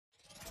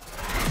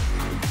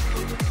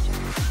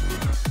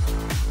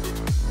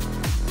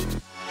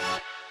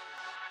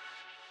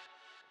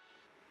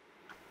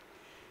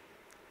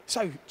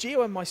So,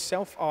 Gio and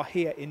myself are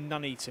here in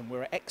Nuneaton.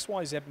 We're at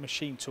XYZ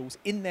Machine Tools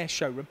in their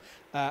showroom,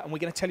 and we're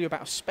going to tell you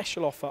about a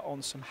special offer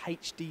on some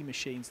HD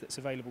machines that's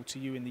available to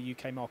you in the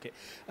UK market.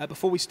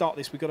 Before we start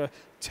this, we've got to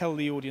tell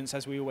the audience,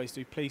 as we always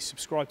do, please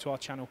subscribe to our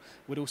channel.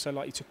 We'd also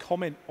like you to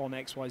comment on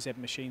XYZ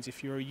machines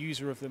if you're a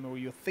user of them or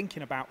you're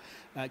thinking about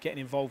getting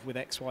involved with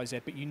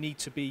XYZ, but you need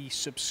to be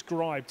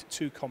subscribed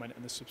to comment,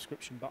 and the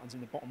subscription button's in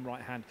the bottom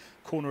right-hand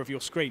corner of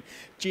your screen.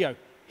 Gio,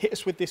 hit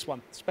us with this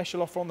one.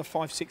 Special offer on the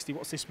 560.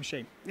 What's this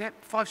machine? Yeah,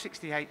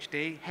 560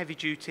 HD, heavy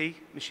duty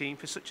machine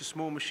for such a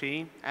small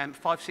machine.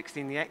 560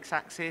 in the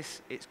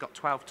X-axis. It's got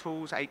 12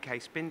 tools, 8K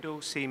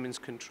spindle, Siemens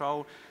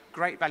control.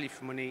 Great value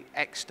for money,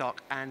 X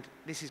stock, and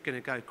this is going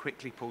to go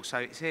quickly, Paul. So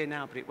it's here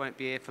now, but it won't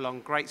be here for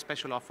long. Great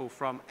special offer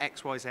from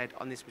XYZ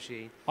on this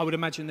machine. I would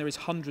imagine there is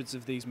hundreds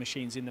of these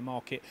machines in the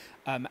market,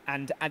 and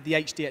the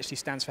HD actually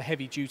stands for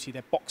heavy duty.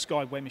 They're box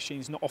guideway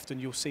machines. Not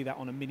often you'll see that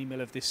on a mini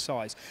mill of this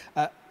size.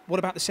 What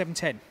about the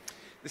 710?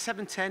 The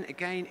 710,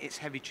 again, it's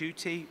heavy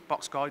duty,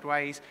 box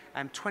guideways,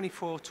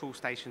 24 tool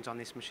stations on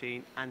this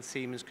machine and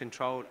Siemens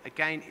control.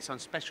 Again, it's on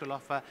special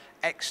offer,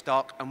 X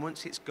stock, and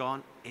once it's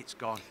gone, it's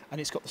gone.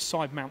 And it's got the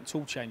side mount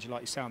tool changer,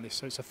 like you say on this,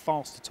 so it's a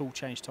faster tool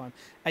change time,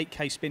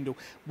 8K spindle.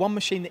 One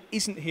machine that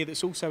isn't here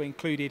that's also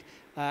included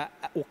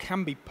or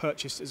can be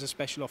purchased as a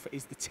special offer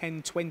is the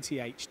 1020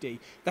 HD.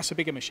 That's a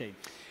bigger machine.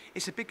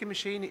 It's a bigger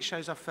machine. It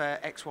shows off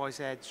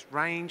XYZ's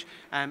range,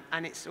 and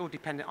it's all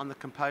dependent on the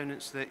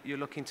components that you're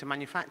looking to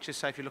manufacture.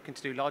 So if you're looking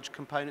to do large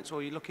components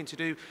or you're looking to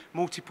do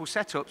multiple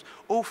setups,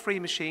 all three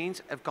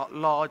machines have got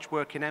large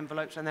working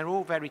envelopes, and they're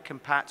all very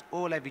compact,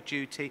 all heavy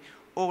duty,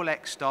 all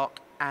X stock,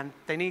 and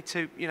they need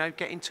to,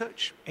 get in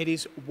touch. It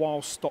is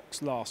while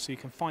stocks last, so you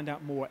can find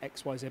out more at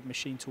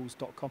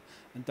xyzmachinetools.com,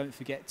 and don't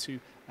forget to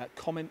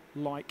comment,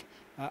 like,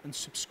 and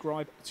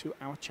subscribe to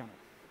our channel.